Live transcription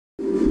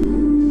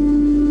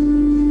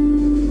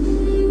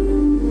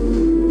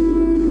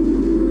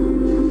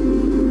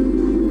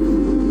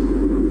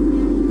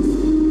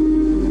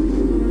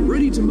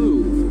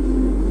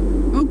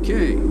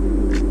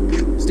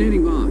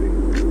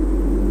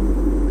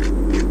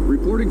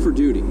Reporting for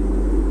duty.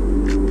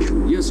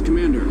 Yes,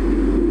 Commander.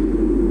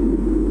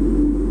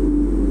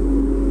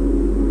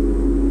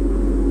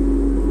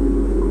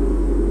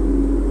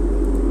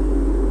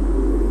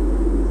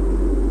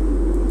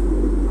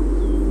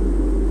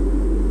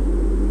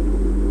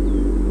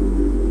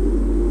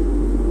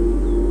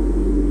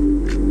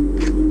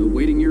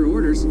 Awaiting your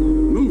orders.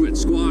 Move it,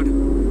 squad.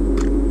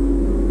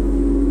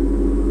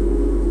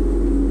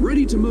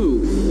 Ready to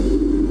move.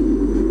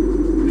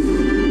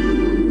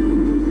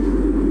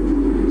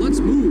 Let's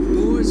move,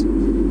 boys.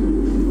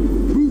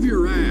 Move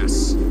your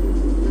ass.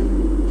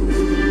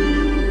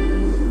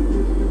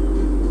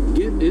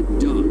 Get it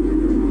done.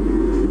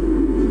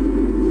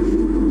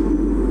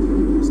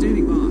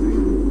 Standing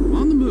by.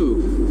 On the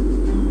move.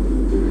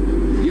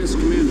 Yes,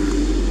 Commander.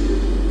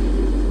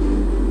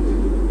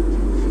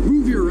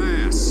 Move your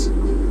ass.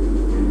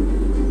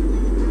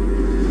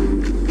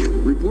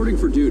 Reporting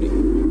for duty.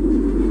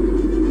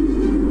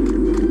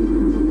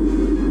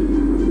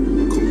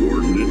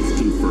 Coordinates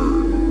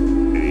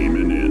confirmed.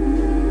 Aiming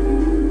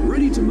in.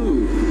 Ready to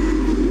move.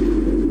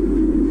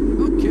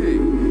 Okay.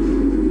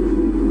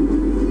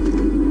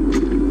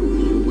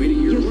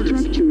 Awaiting your orders. Your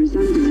structure is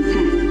under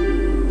attack.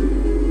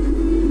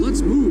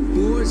 Let's move,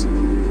 boys.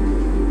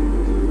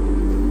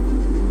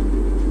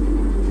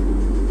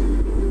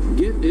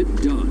 Get it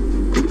done.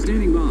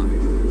 Standing by.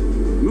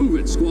 Move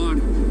it,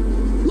 squad.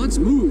 Let's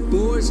move,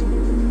 boys.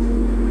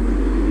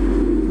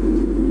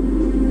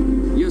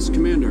 Yes,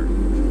 Commander.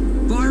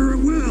 Fire at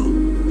will.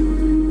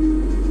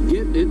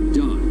 Get it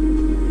done.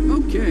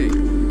 Okay.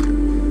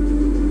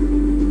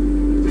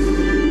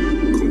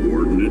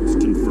 Coordinates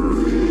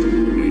confirmed.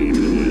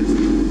 Aiming in.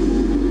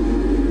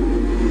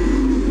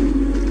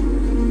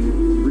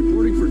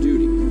 Reporting for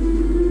duty.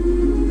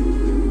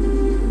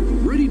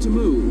 Ready to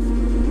move.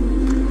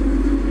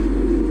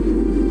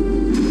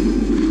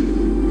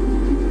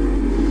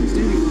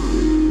 Standing by.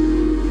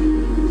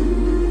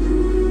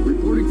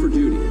 Reporting for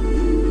duty.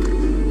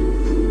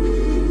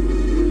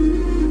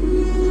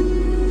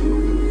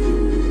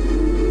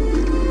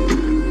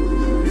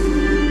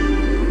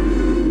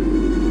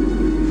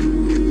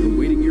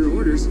 Awaiting your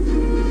orders.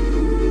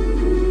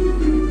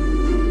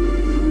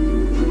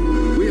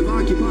 We have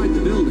occupied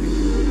the building.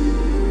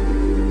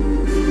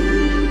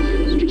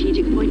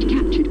 Strategic point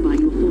captured by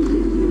your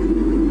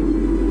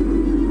forces.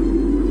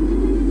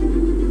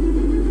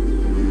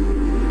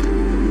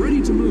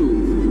 Ready to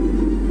move.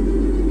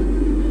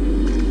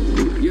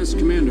 Yes,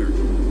 Commander.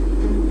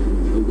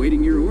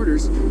 Awaiting your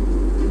orders.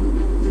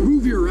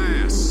 Move your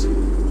ass.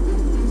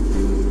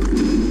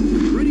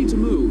 Ready to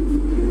move.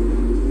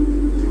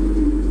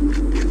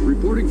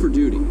 Reporting for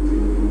duty.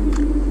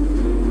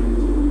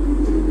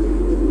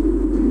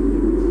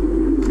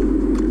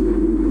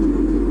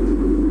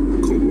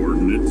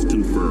 Coordinates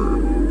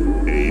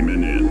confirmed.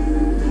 Aiming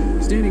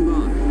in. Standing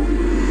by.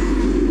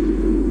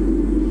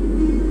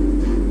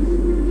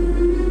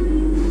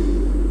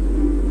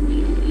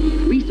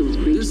 Resource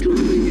crate This dropped.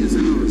 building is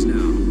ours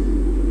now.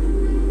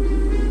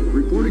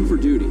 Reporting for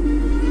duty.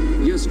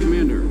 Yes,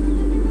 Commander.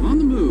 On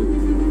the move.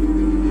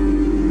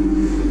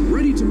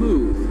 Ready to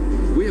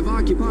move. We have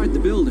occupied the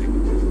building.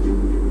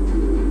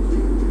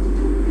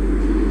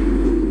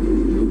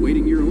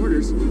 Awaiting your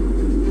orders.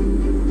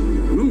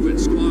 Move it,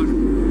 squad.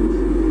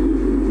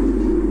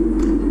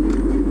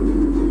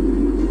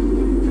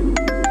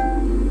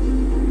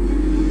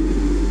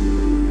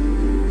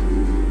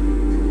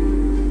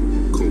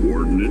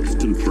 Coordinates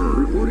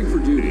confirmed. Reporting for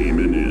duty.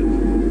 Aiming in.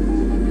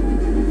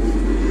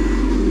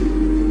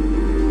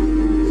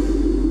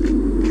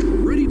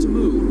 Ready to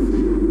move.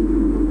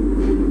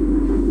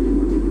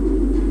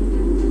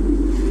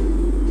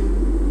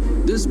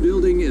 This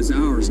building is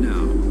ours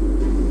now.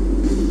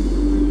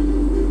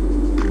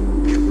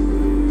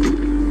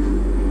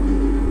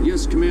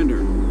 Yes, Commander.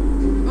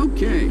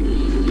 Okay.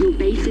 Your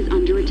base is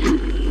under attack.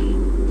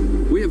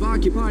 We have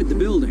occupied the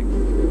building.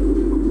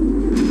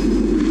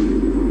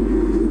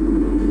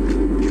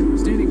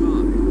 Standing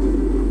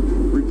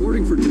by.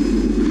 Reporting for duty.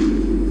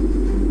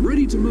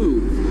 Ready to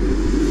move.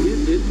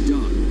 Get it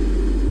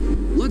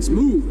done. Let's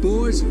move,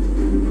 boys.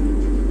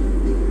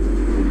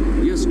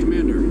 Yes,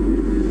 Commander.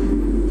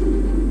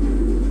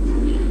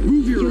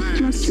 Move your Your ass.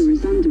 structure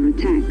is under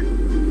attack.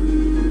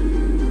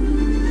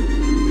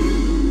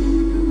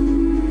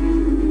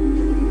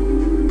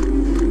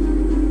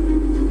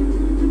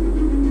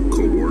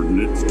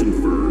 Coordinates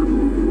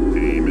confirmed.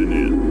 Aiming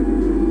in.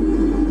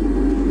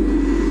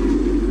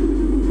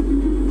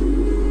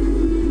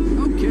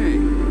 Okay.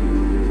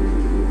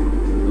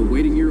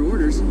 Awaiting your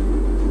orders.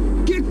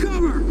 Get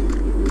cover!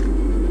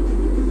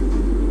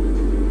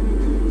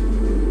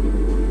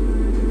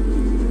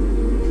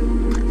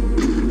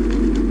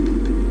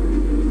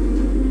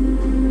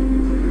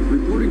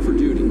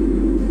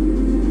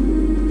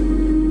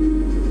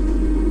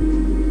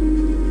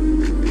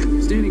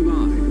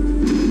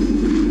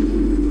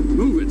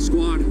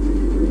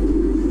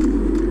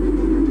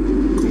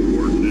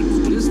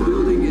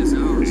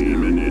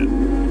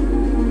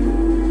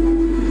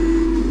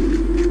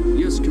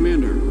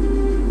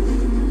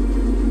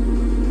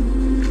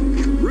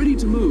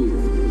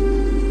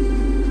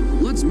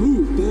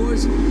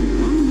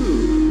 boys. On the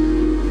move.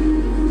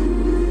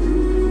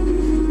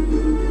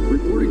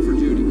 Reporting for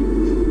duty.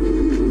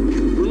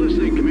 We're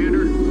listening,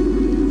 Commander.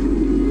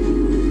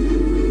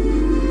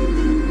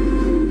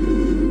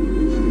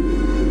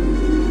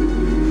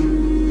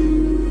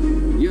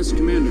 Yes,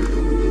 Commander.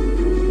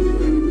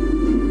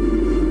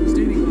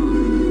 Standing by.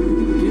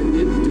 Get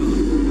it done.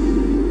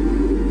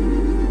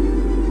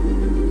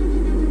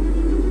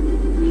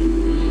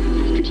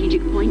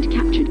 Strategic point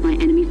captured by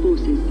enemy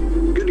forces.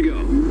 Good to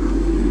go.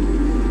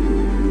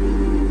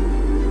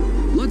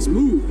 Let's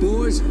move,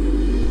 boys.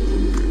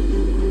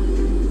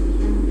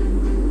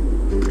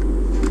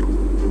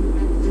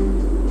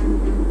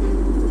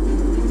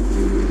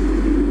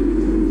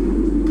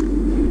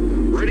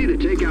 Ready to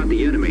take out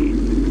the enemy.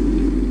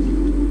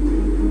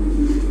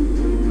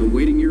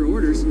 Awaiting your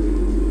orders.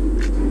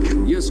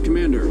 Yes,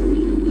 Commander.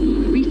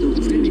 Resource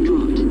crate Standing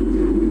dropped.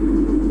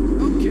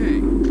 Okay.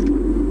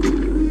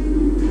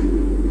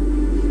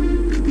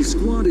 The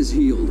squad is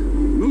healed.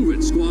 Move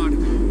it, squad.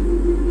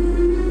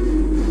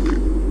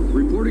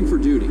 Reporting for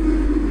duty.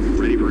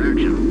 Ready for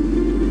action.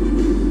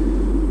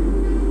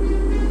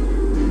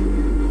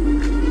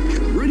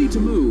 Ready to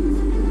move.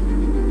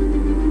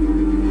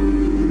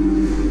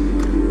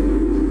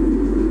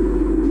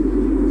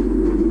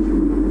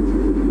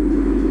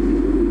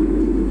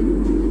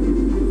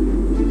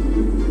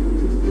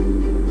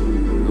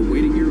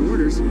 Awaiting your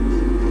orders.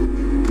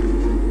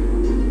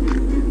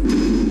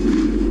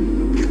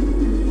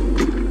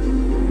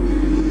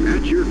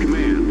 At your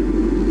command.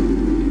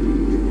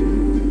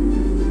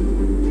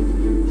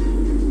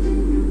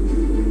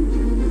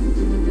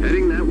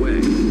 Heading that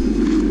way.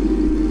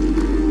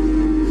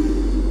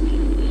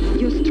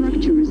 Your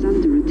structure is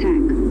under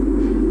attack.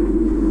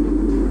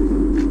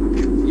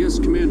 Yes,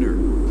 Commander.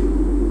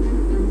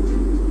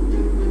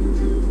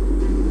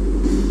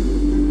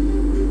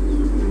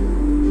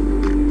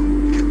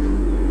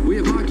 We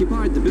have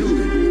occupied the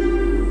building.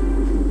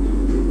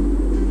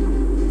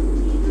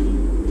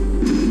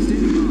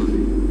 Standing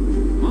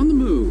by. On the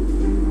move.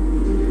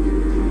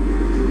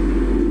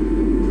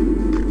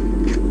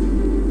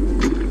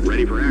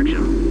 Ready for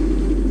action.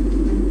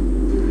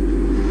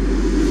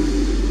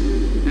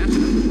 Hatch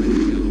number ready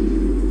to go.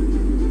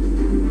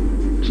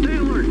 Stay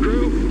alert,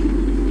 crew.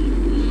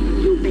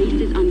 Your base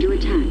is under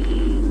attack.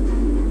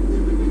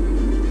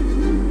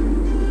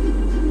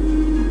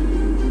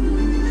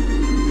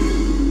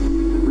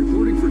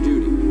 Reporting for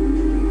duty.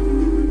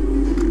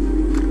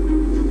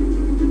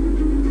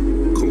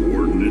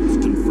 Coordinates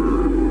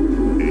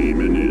confirmed.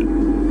 Aiming in.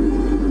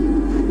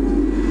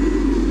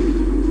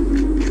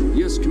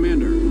 Yes,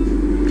 Commander.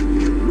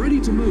 Ready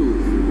to move.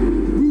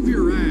 Move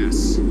your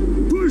ass.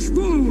 Push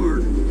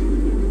forward.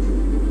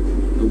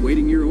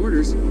 Awaiting your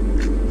orders.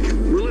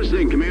 We're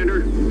listening,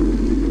 Commander.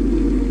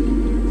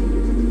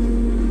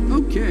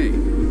 Okay.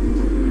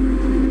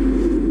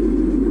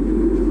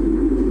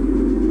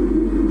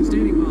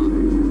 Standing by.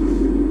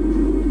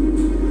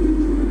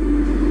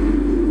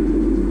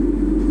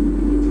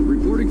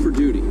 Reporting for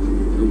duty.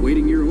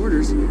 Awaiting your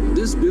orders.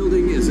 This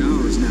building is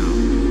ours now.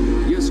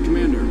 Yes,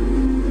 Commander.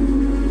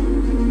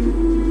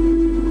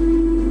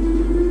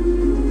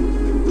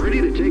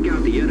 Ready to take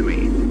out the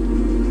enemy.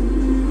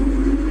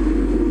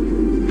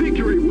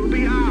 Victory will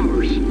be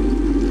ours.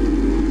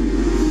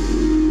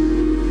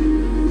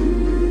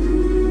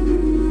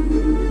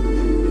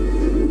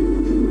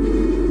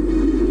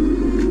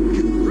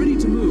 Ready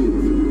to move.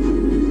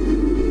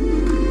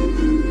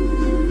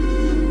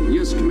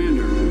 Yes,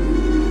 Commander.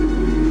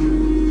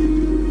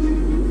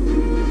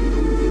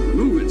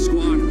 Move it,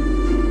 squad.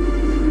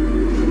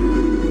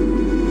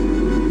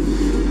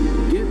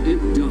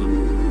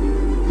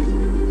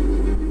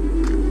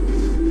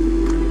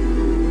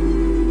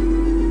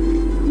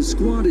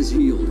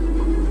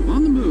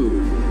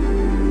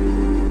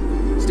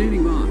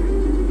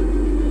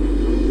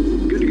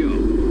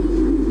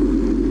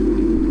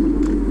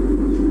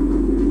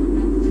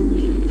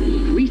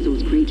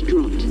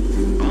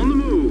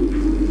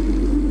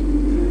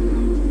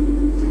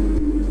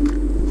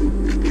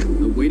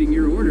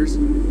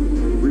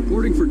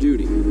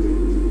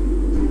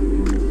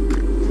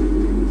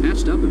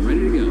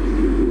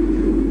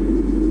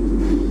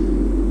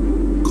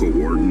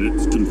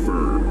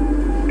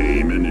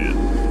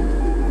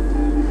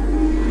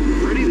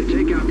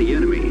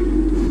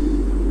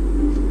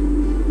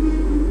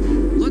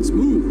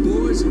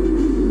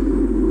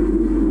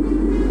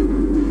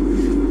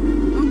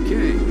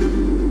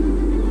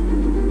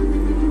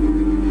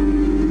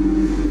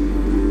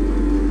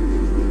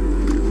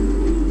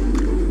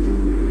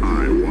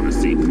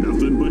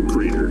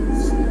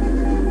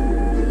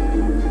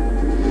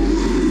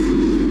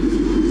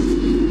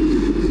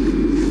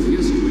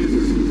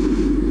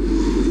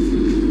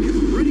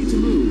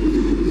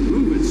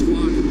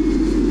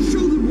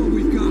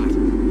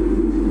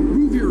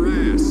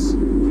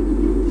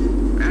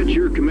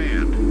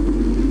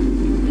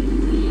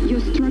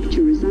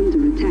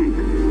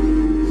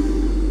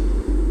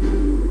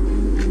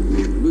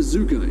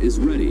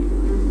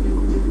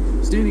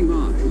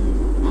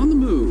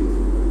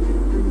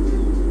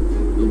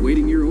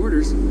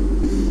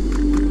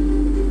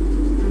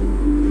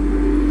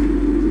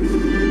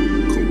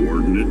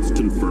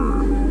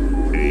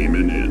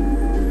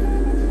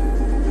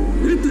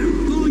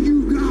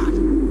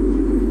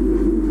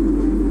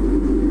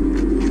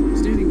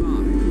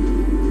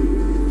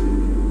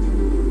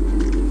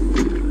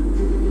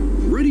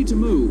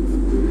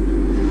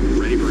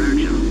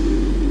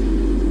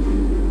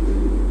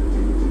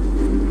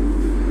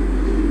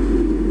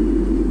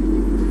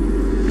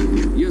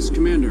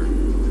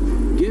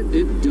 Get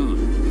it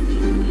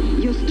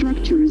done. Your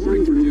structure is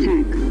Reporting for under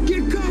duty. attack.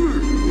 Get cover!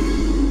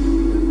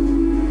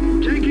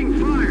 Taking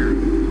fire.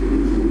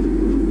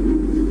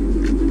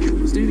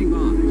 Standing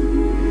by.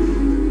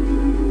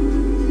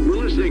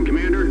 We're listening,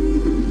 Commander.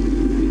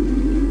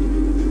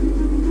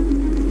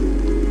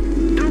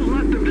 Don't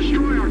let them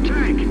destroy our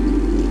tank.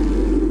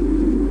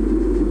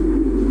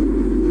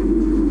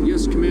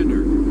 Yes,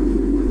 Commander.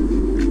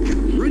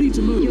 Ready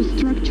to move. Your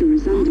structure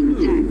is under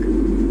attack.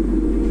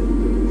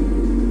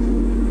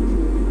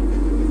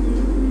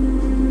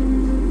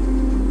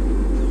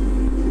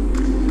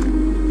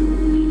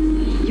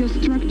 Your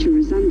structure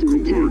is under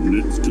attack.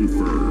 Coordinates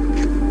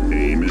confirmed.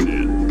 Aiming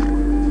in.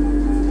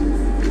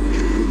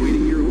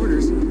 Awaiting your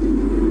orders.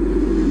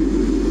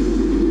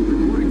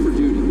 Reporting for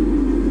duty.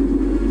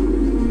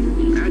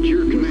 At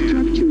your Your command.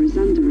 structure is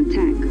under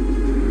attack.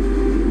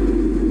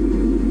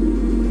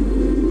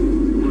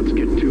 Let's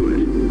get to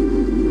it.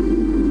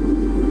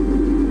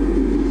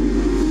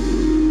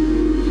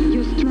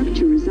 Your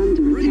structure is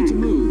under Ready to attack.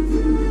 move.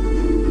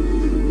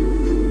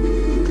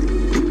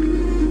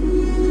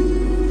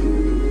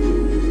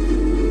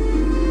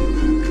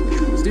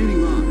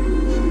 Standing by.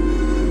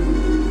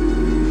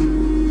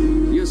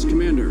 Yes,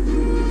 Commander.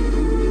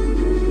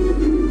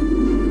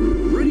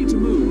 Ready to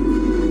move.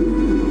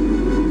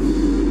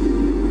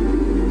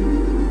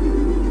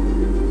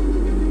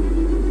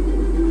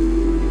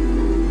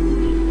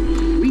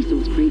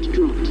 Resource crate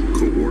dropped.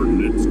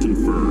 Coordinates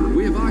confirmed.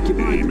 We have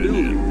occupied the Aiming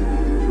building.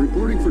 in.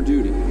 Reporting for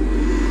duty.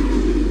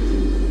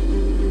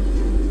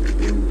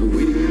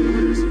 Awaiting your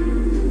orders.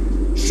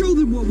 Show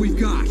them what we've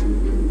got.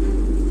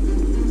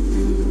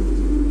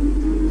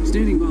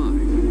 Standing by.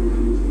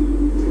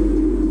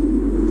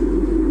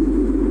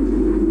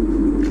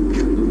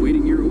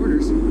 Awaiting your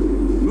orders.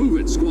 Move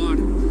it, squad.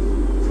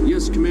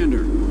 Yes,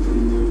 Commander.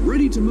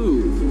 Ready to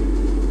move.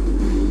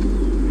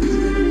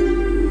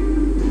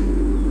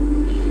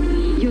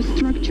 Your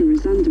structure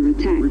is under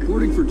attack.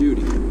 Reporting for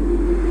duty.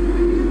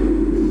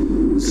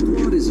 The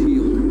squad is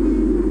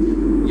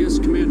healed. Yes,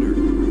 Commander.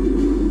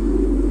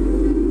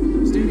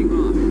 Standing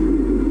by.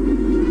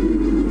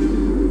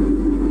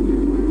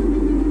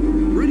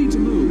 Ready to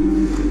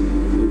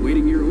move.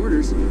 Awaiting your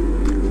orders. Your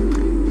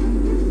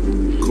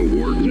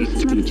Coordinates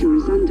structure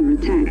is confirmed. under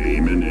attack.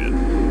 Aiming in.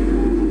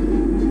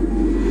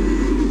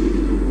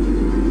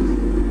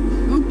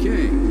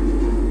 Okay.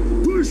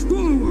 Push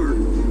forward.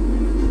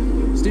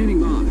 Standing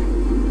by.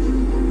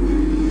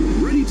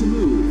 Ready to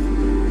move.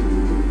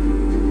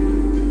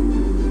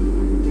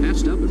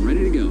 Patched up and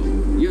ready to go.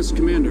 Yes,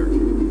 Commander.